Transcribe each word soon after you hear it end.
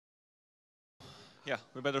Yeah,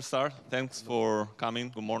 we better start. Thanks for coming.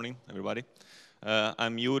 Good morning, everybody.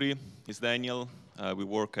 I'm Juri. He's Daniel. We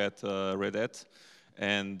work at Red Hat,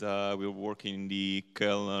 and we're working in the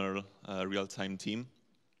kernel real-time team.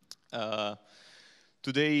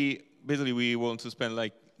 Today, basically, we want to spend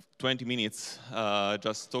like 20 minutes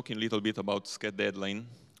just talking a little bit about Schedulability,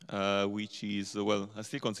 which is, well, I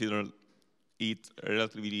still consider it a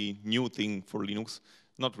relatively new thing for Linux.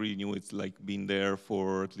 Not really new, it's like been there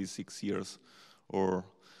for at least 6 years or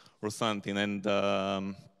something. And but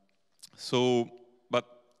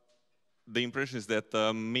the impression is that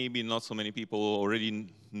maybe not so many people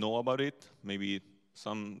already know about it. Maybe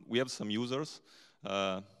we have some users,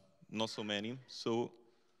 not so many. So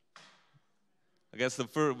I guess the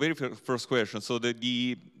very first question. So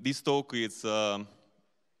this talk is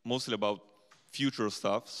mostly about future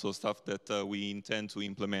stuff, so stuff that we intend to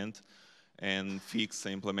implement and fix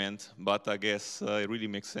and implement. But I guess it really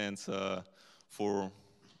makes sense for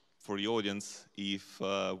the audience if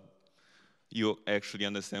you actually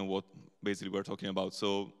understand what basically we're talking about.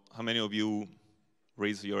 So how many of you,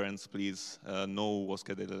 raise your hands please, know what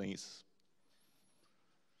Schedulability is?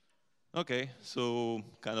 Okay, so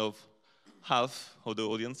kind of half of the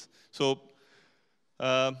audience. So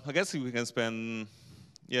I guess we can spend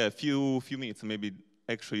a few minutes, maybe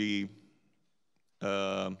actually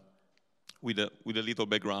with a little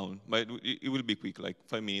background, but it will be quick, like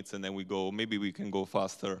 5 minutes, and then we go. Maybe we can go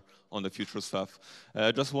faster on the future stuff.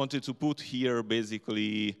 I just wanted to put here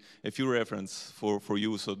basically a few references for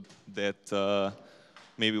you, so that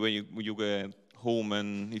maybe when you get home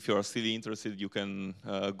and if you are still interested, you can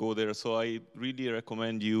go there. So I really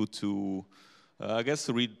recommend you to, I guess,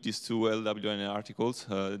 read these two LWN articles.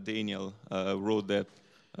 Daniel wrote that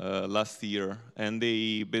last year, and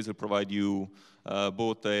they basically provide you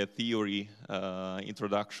both a theoretical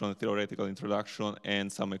introduction,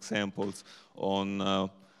 and some examples on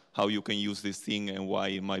how you can use this thing and why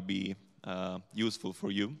it might be useful for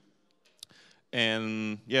you.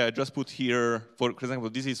 And yeah, I just put here, for example,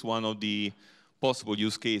 this is one of the possible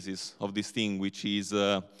use cases of this thing, which is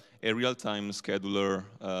a real-time scheduler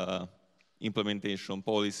implementation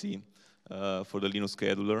policy for the Linux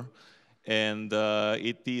scheduler. And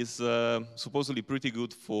it is supposedly pretty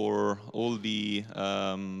good for all the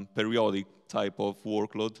periodic type of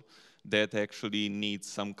workload that actually needs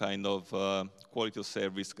some kind of quality of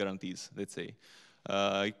service guarantees, let's say.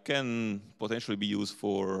 It can potentially be used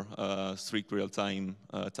for strict real-time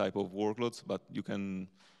type of workloads, but you can,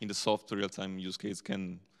 in the soft real-time use case,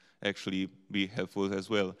 can actually be helpful as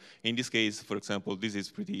well. In this case, for example, this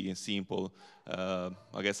is pretty simple. I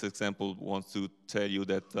guess the example wants to tell you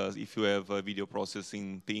that if you have a video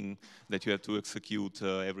processing thing that you have to execute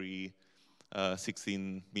every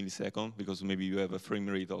 16 milliseconds, because maybe you have a frame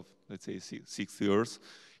rate of, let's say, 60 Hz,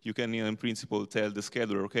 you can, in principle, tell the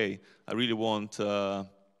scheduler, okay, I really want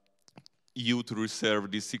you to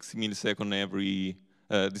reserve this 60 millisecond every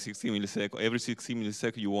 60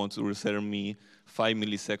 millisecond you want to reserve me 5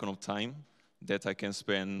 milliseconds of time that I can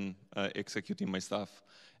spend executing my stuff.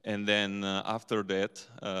 And then after that,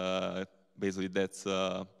 basically that's,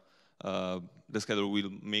 the scheduler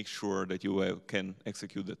will make sure that you can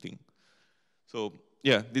execute the thing. So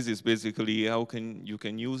yeah, this is basically how you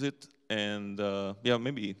can use it. And yeah,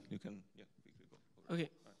 maybe you can, Okay,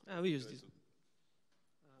 we use this.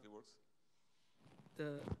 It works?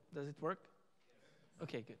 Does it work?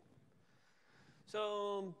 Okay, good.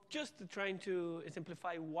 So just trying to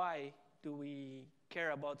simplify why do we care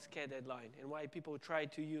about Schedulability and why people try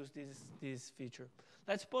to use this feature.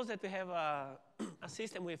 Let's suppose that we have a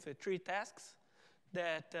system with 3 tasks,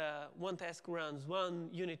 that one task runs 1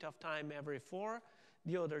 unit of time every 4,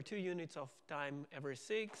 the other 2 units of time every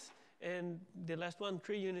 6, and the last one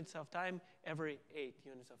 3 units of time every 8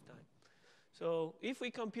 units of time. So if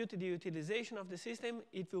we compute the utilization of the system,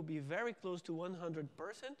 it will be very close to 100%.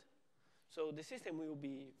 So the system will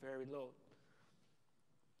be very low.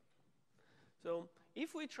 So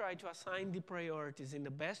if we try to assign the priorities in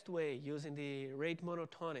the best way using the rate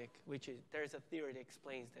monotonic, which is, there's a theory that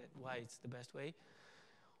explains that why it's the best way,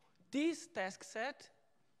 this task set,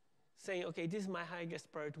 saying, okay, this is my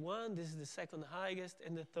highest priority 1, this is the second highest,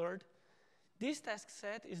 and the third, this task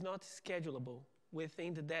set is not schedulable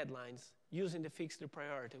within the deadlines using the fixed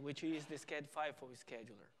priority, which is the FIFO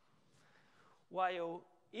scheduler. While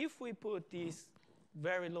if we put this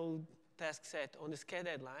very low task set on the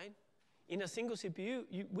Schedulability, in a single CPU,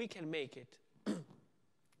 we can make it.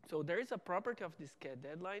 So there is a property of the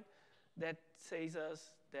Schedulability that says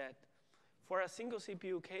us that for a single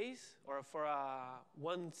CPU case, or for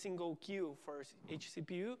one single queue for each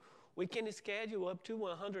CPU, we can schedule up to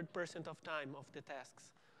 100% of time of the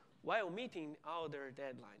tasks. while meeting other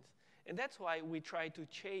deadlines. And that's why we try to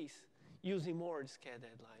chase using more Sched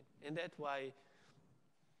deadline. And that's why,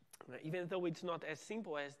 even though it's not as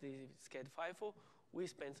simple as the Sched FIFO, we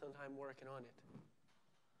spend some time working on it.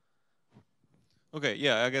 Okay,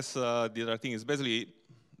 yeah, I guess the other thing is basically,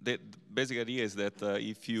 the basic idea is that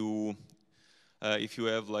if you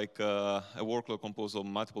have like a workload composed of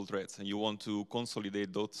multiple threads and you want to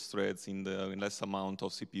consolidate those threads in less amount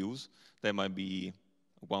of CPUs, that might be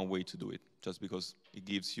one way to do it, just because it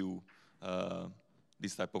gives you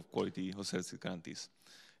this type of quality of service guarantees.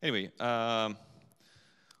 Anyway,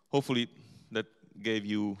 hopefully that gave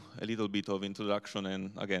you a little bit of introduction.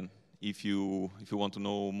 And again, if you want to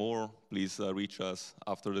know more, please reach us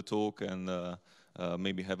after the talk and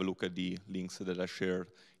maybe have a look at the links that I shared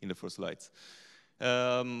in the first slides.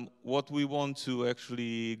 What we want to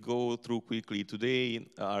actually go through quickly today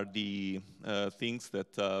are the things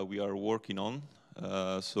that we are working on.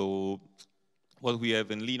 So what we have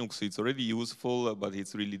in Linux, it's already useful, but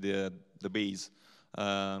it's really the base.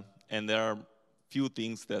 And there are few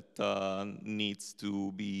things that needs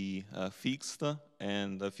to be fixed,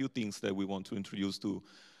 and a few things that we want to introduce to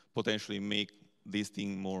potentially make this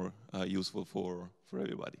thing more useful for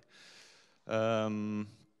everybody.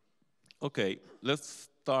 Okay, let's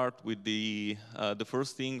start with the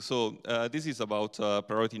first thing. So this is about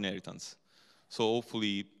priority inheritance. So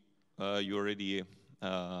hopefully you're already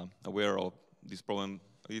aware of this problem.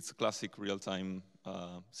 It's a classic real-time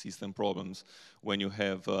system problems when you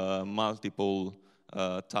have multiple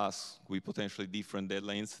tasks with potentially different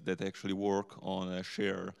deadlines that actually work on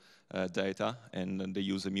shared data, and then they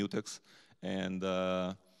use a mutex. And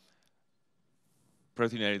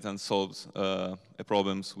priority inheritance solves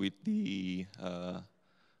problems with the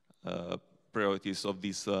priorities of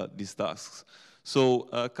these tasks. So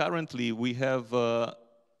currently we have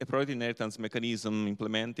a priority inheritance mechanism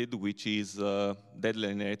implemented, which is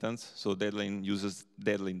deadline inheritance. So deadline uses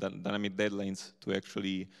dynamic deadlines to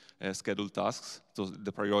actually schedule tasks. So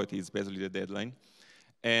the priority is basically the deadline.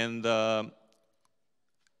 And the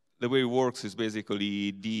way it works is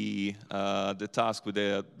basically the task with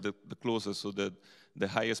the closest, so that the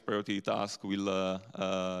highest priority task will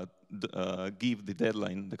give the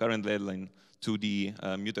deadline, the current deadline, to the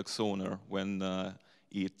mutex owner when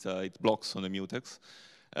it blocks on the mutex.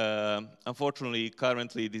 Unfortunately,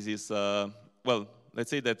 currently this is, well, let's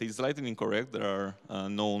say that it's slightly incorrect. There are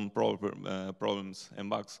known problems and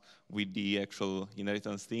bugs with the actual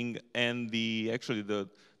inheritance thing. And actually the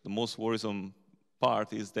most worrisome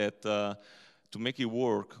part is that to make it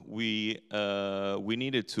work, we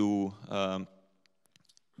needed to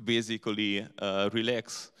basically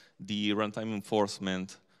relax the runtime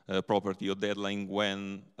enforcement property of deadline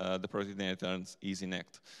when the priority inheritance is in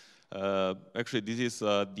act. Actually, this is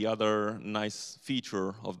the other nice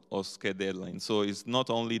feature of Sched deadline. So it's not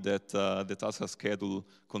only that the tasks are scheduled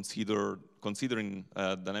considering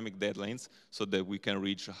dynamic deadlines, so that we can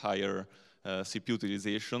reach higher CPU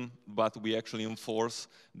utilization, but we actually enforce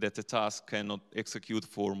that the task cannot execute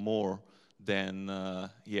for more than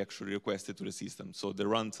he actually requested to the system. So the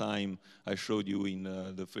runtime I showed you in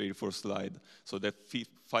the very first slide, so that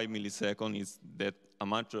 5 milliseconds is that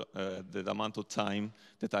amount of time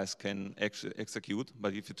the task can execute,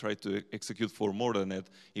 but if you try to execute for more than that,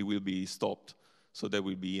 it will be stopped. So that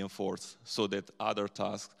will be enforced, so that other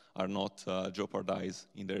tasks are not jeopardized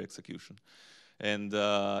in their execution. And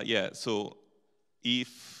yeah, so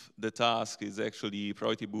if the task is actually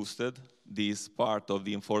priority boosted, this part of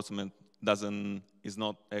the enforcement is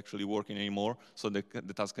not actually working anymore, so the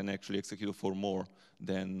task can actually execute for more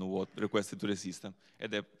than what requested to the system.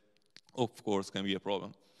 And that, of course, can be a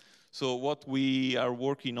problem. So what we are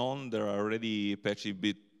working on, there are already patchy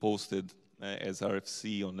bit posted as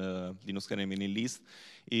RFC on the Linux kernel mailing list,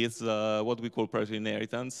 is what we call priority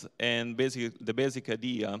inheritance. And basically, the basic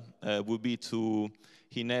idea would be to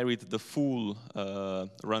inherit the full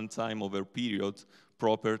runtime over period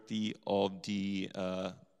property of the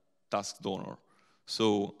task donor.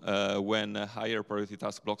 So when a higher priority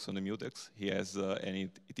task blocks on the mutex, he has, and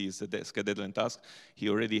it is a Sched deadline task, he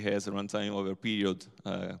already has a runtime over period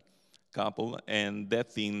couple, and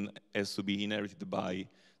that thing has to be inherited by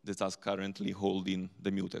the task currently holding the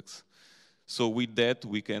mutex. So with that,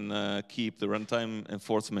 we can keep the runtime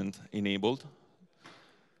enforcement enabled,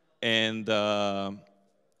 and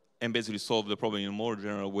basically solve the problem in a more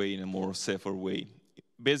general way, in a more safer way.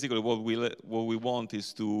 Basically, what we want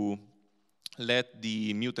is to let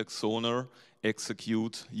the mutex owner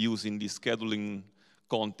execute using the scheduling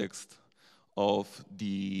context of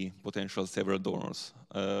the potential several donors.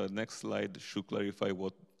 Next slide should clarify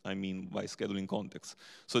what I mean by scheduling context.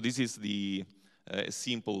 So this is the a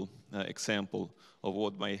simple example of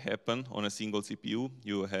what might happen on a single CPU.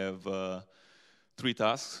 You have 3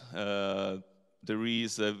 tasks. There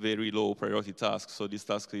is a very low priority task, so this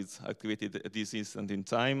task is activated at this instant in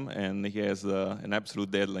time, and he has an absolute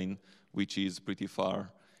deadline, which is pretty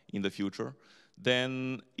far in the future.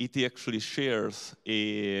 Then it actually shares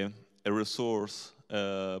a resource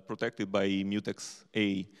protected by mutex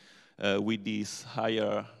A with this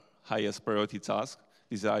highest priority task.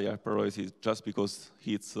 This higher priority just because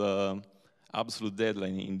its absolute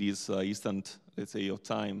deadline in this instant, let's say, of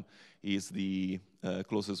time is the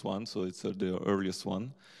closest one, so it's the earliest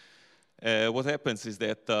one. What happens is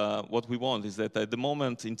that what we want is that at the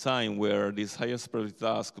moment in time where this highest priority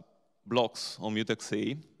task blocks on mutex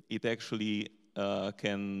A, it actually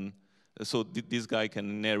can, so this guy can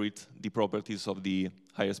inherit the properties of the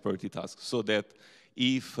highest priority task, so that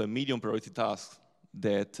if a medium priority task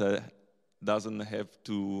that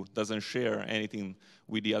doesn't share anything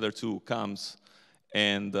with the other 2 comes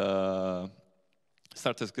and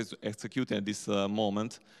starts executing at this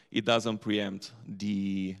moment, it doesn't preempt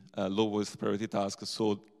the lowest priority task,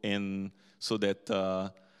 so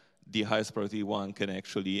that the highest priority one can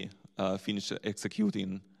actually finish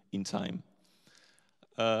executing in time.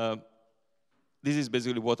 This is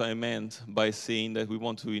basically what I meant by saying that we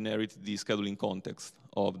want to inherit the scheduling context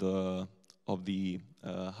of the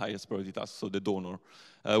highest priority task, so the donor.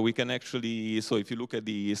 We can actually, so if you look at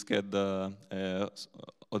the sched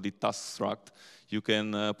or the task struct, you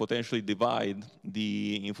can potentially divide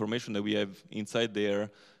the information that we have inside there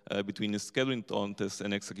between the scheduling context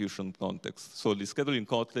and execution context. So the scheduling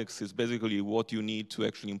context is basically what you need to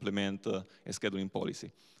actually implement a scheduling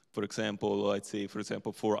policy. For example, I'd say, for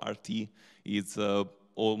example, for RT, it's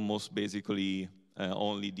almost basically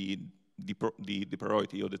only the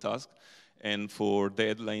priority of the task. And for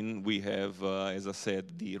deadline, we have, as I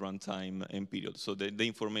said, the runtime and period. So the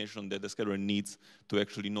information that the scheduler needs to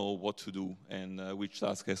actually know what to do and which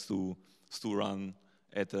task has to run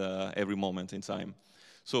at every moment in time.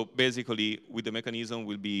 So basically, with the mechanism,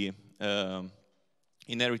 we'll be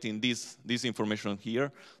inheriting this information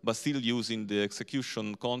here, but still using the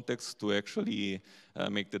execution context to actually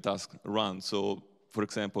make the task run. So, for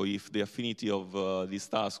example, if the affinity of this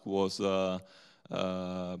task was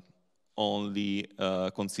only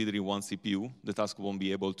considering 1 CPU, the task won't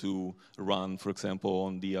be able to run, for example,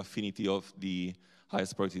 on the affinity of the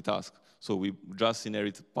highest priority task. So we just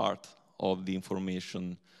inherit part of the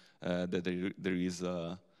information that there is,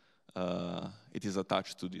 it is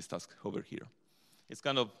attached to this task over here. It's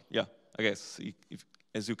kind of, yeah, I guess,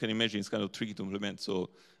 as you can imagine, it's kind of tricky to implement, so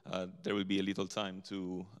there will be a little time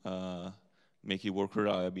to make it work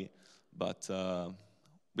reliably, but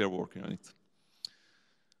we're working on it.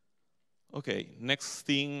 Okay, next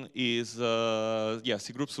thing is,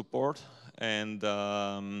 CGroup support, and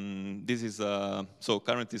this is, so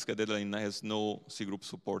currently Schedulability has no CGroup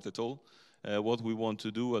support at all. What we want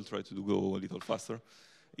to do, I'll try to go a little faster,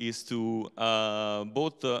 is to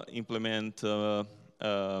both implement,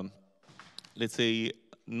 let's say,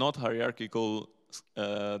 not hierarchical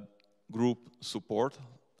group support,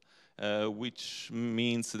 which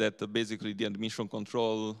means that basically the admission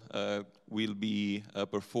control will be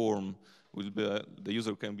performed, the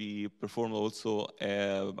user can be performed also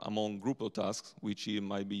among group of tasks, which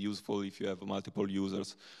might be useful if you have multiple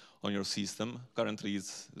users on your system. Currently,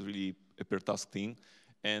 it's really a per task thing,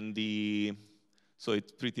 and so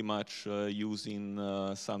it's pretty much using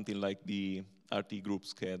something like the RT group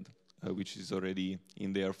sched, which is already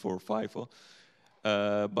in there for FIFO.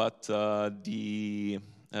 But the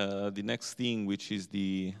next thing, which is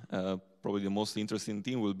probably the most interesting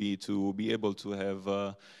thing, will be to be able to have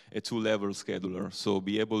a 2-level scheduler. So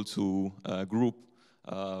be able to group,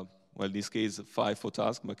 well, in this case, FIFO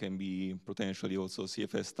task, but can be potentially also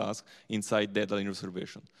CFS task inside deadline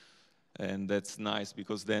reservation. And that's nice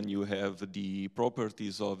because then you have the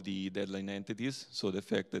properties of the deadline entities, so the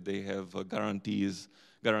fact that they have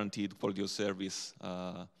guaranteed quality of service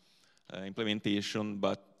implementation,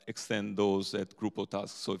 but extend those at group of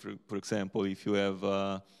tasks. So, for example, if you have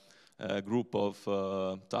a group of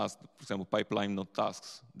tasks, for example, pipeline node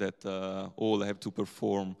tasks that all have to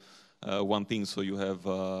perform one thing, so you have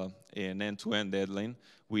an end-to-end deadline.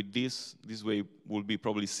 With this way will be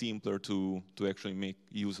probably simpler to actually make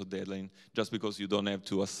use of deadline, just because you don't have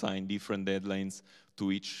to assign different deadlines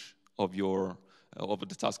to each of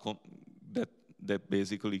the tasks that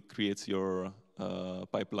basically creates your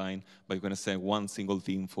pipeline, but you're going to assign one single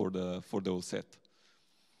thing for the whole set.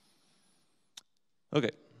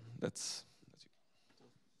 Okay, that's it.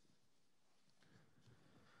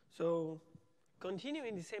 So,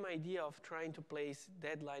 continuing the same idea of trying to place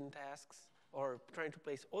deadline tasks or trying to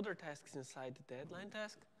place other tasks inside the deadline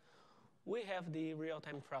task, we have the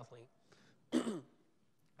real-time throttling.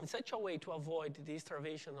 In such a way to avoid the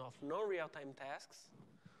starvation of non-real-time tasks,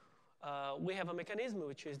 we have a mechanism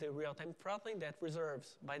which is the real-time throttling that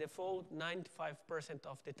reserves by default 95%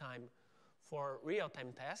 of the time for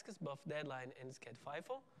real-time tasks, both deadline and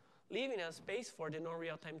Schedule, leaving a space for the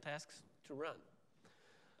non-real-time tasks to run.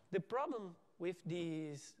 The problem with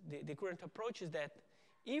the current approach is that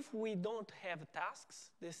if we don't have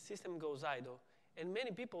tasks, the system goes idle. And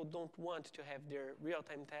many people don't want to have their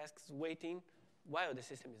real-time tasks waiting while the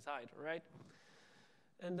system is idle, right?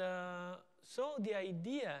 And so the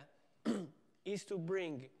idea is to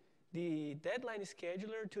bring the deadline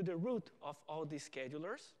scheduler to the root of all these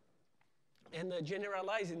schedulers and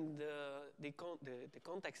generalizing the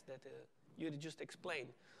context that you just explained.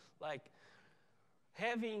 Like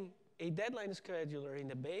having a deadline scheduler in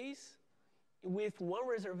the base with one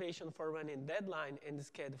reservation for running deadline and the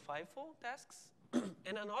Schedule FIFO tasks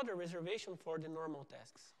and another reservation for the normal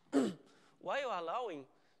tasks, while allowing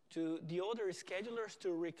to the other schedulers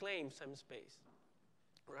to reclaim some space,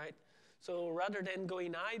 right? So rather than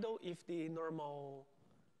going idle, if the normal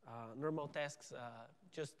tasks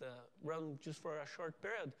just run just for a short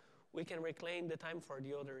period, we can reclaim the time for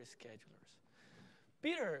the other schedulers.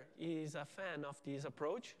 Peter is a fan of this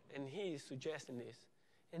approach, and he is suggesting this.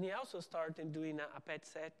 And he also started doing a pet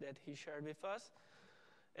set that he shared with us,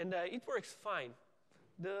 and it works fine.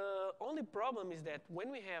 The only problem is that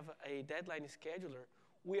when we have a deadline scheduler,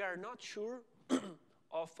 we are not sure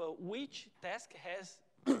of which task has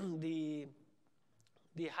the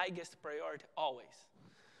highest priority always.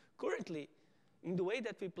 Currently, in the way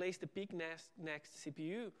that we place the peak next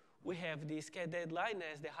CPU, we have the Sched deadline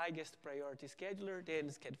as the highest priority scheduler, then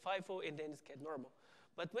Sched FIFO, and then Sched normal.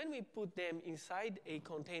 But when we put them inside a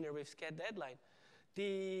container with Sched deadline,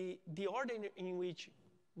 the order in which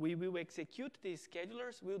we will execute these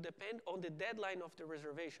schedulers will depend on the deadline of the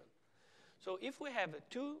reservation. So if we have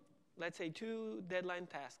let's say two deadline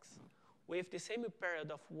tasks with the same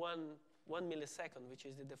period of one millisecond, which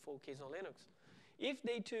is the default case on Linux, if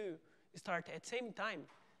they two start at the same time,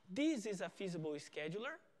 this is a feasible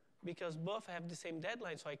scheduler because both have the same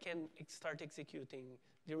deadline, so I can start executing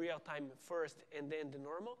the real time first and then the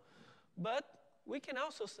normal. But we can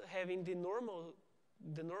also have in the normal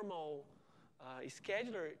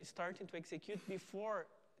scheduler starting to execute before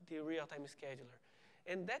the real-time scheduler.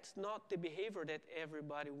 And that's not the behavior that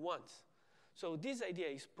everybody wants. So this idea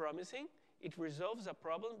is promising. It resolves a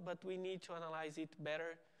problem, but we need to analyze it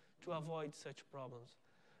better to avoid such problems.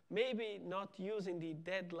 Maybe not using the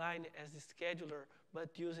deadline as the scheduler,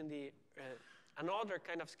 but using another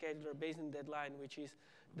kind of scheduler based on deadline, which is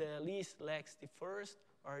the least lags the first,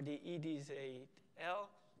 or the EDZ8L.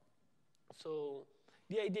 So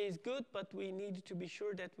the idea is good, but we need to be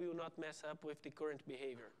sure that we will not mess up with the current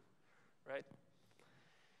behavior, right?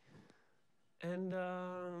 And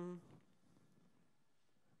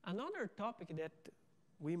another topic that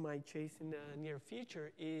we might chase in the near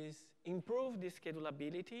future is improve the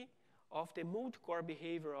schedulability of the multi-core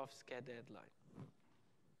behavior of Sched deadline.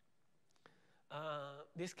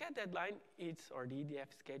 The Sched deadline, or the EDF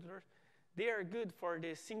schedulers, they are good for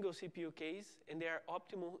the single CPU case, and they are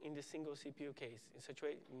optimal in the single CPU case. In such a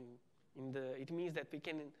way, it means that we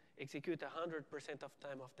can execute 100% of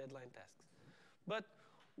time of deadline tasks. But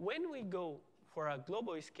when we go for a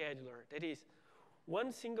global scheduler, that is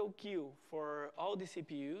one single queue for all the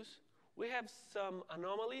CPUs, we have some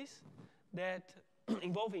anomalies that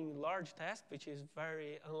involving large tasks, which is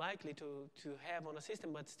very unlikely to have on a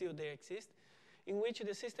system, but still they exist, in which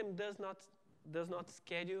the system does not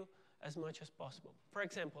schedule as much as possible. For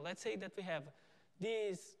example, let's say that we have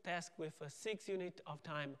this task with a 6 unit of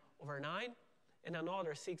time over 9, and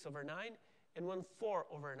another 6 over 9, and one 4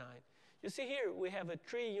 over 9. You see here, we have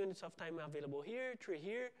 3 units of time available here, 3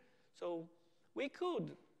 here. So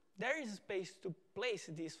there is space to place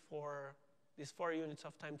these 4 units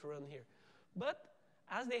of time to run here. But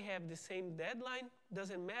as they have the same deadline,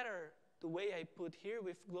 doesn't matter the way I put here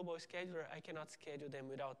with global scheduler, I cannot schedule them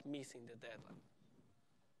without missing the deadline.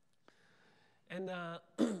 And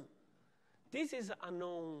this is a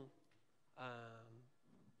known,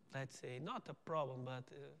 let's say, not a problem, but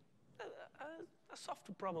a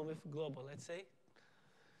soft problem with global, let's say.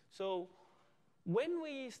 So when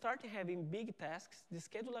we start having big tasks, the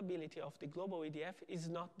schedulability of the global EDF is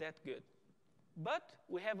not that good. But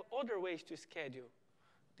we have other ways to schedule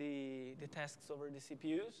the tasks over the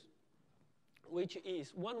CPUs, which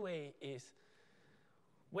is, one way is,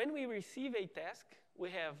 when we receive a task, we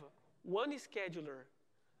have one scheduler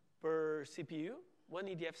per CPU, one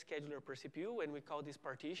EDF scheduler per CPU, when we call this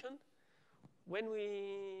partition. when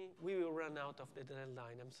we will run out of the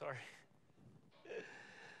deadline, I'm sorry.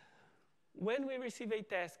 When we receive a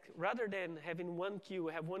task, rather than having one queue,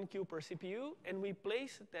 we have one queue per CPU, and we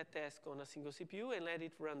place that task on a single CPU and let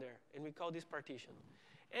it run there. And we call this partition.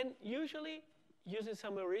 And usually, using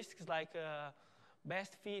some heuristics like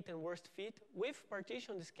best fit and worst fit, with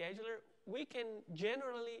partition the scheduler, we can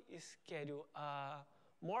generally schedule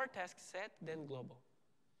more task set than global.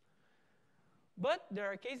 But there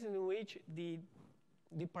are cases in which the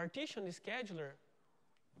partition scheduler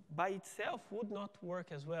by itself would not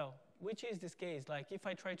work as well, which is this case. Like if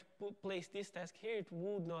I try to place this task here, it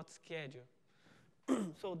would not schedule.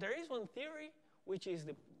 So there is one theory, which is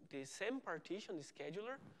the same partition, the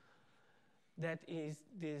scheduler, that is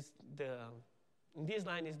in this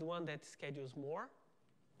line is the one that schedules more.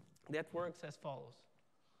 That works as follows.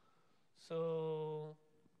 So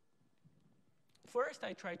first,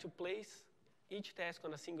 I try to place each task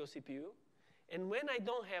on a single CPU. And when I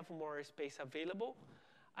don't have more space available,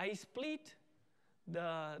 I split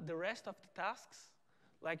the rest of the tasks,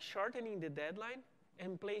 like shortening the deadline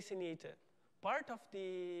and placing it part of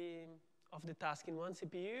the task in one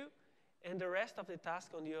CPU and the rest of the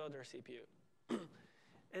task on the other CPU.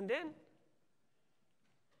 And then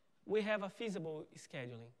we have a feasible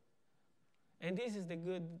scheduling. And this is the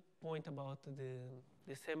good point about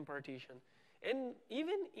the same partition. And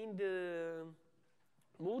even in the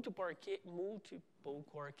multiple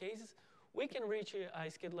core cases, we can reach a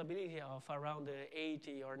schedulability of around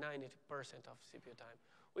 80 or 90% of CPU time,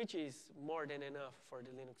 which is more than enough for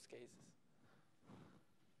the Linux cases.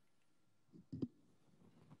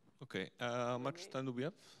 Okay, much time do we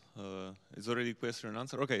have? It's already question and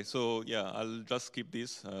answer. Okay, so yeah, I'll just skip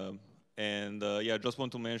this. Yeah, I just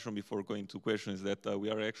want to mention before going to questions that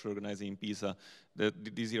we are actually organizing in Pisa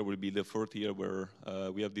that this year will be the fourth year where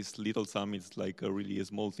we have this little summit. It's like a really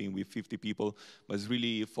small thing with 50 people, but it's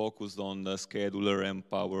really focused on the scheduler and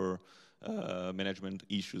power management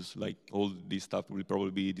issues. Like all this stuff will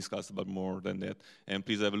probably be discussed about more than that. And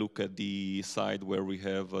please have a look at the side where we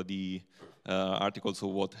have the articles of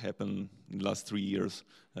what happened in the last 3 years.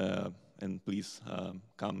 And please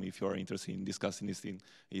come if you are interested in discussing this thing.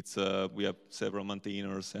 It's we have several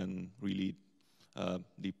maintainers and really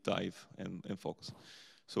deep dive and focus.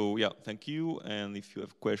 So yeah, thank you. And if you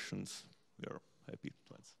have questions, we are happy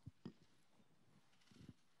to answer.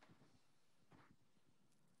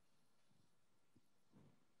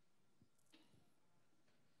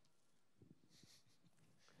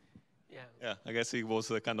 Yeah, I guess it was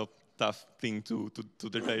a kind of tough thing to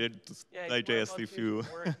digest if you.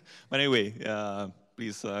 But anyway,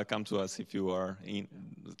 please come to us if you are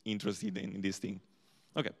interested in this thing.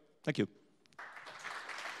 Okay, thank you.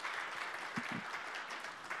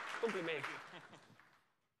 Complimento.